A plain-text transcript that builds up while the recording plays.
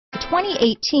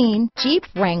2018 Jeep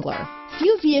Wrangler.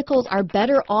 Few vehicles are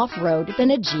better off-road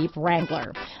than a Jeep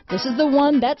Wrangler. This is the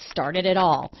one that started it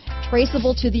all.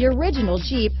 Traceable to the original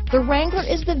Jeep, the Wrangler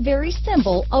is the very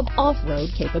symbol of off-road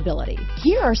capability.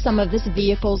 Here are some of this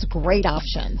vehicle's great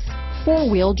options: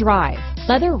 four-wheel drive,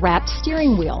 leather-wrapped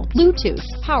steering wheel, Bluetooth,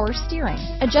 power steering,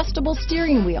 adjustable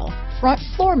steering wheel, front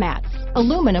floor mats,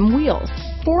 aluminum wheels,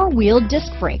 four-wheel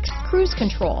disc brakes, cruise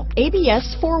control,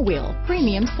 ABS four-wheel,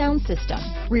 premium sound system,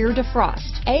 rear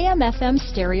defrost, AM/FM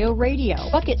stereo radio,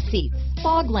 bucket seats,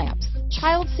 fog lamps,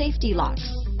 child safety locks,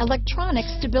 electronic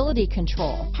stability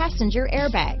control, passenger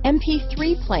airbag,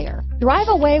 MP3 player. Drive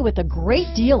away with a great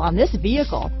deal on this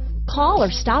vehicle. Call or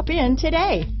stop in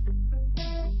today.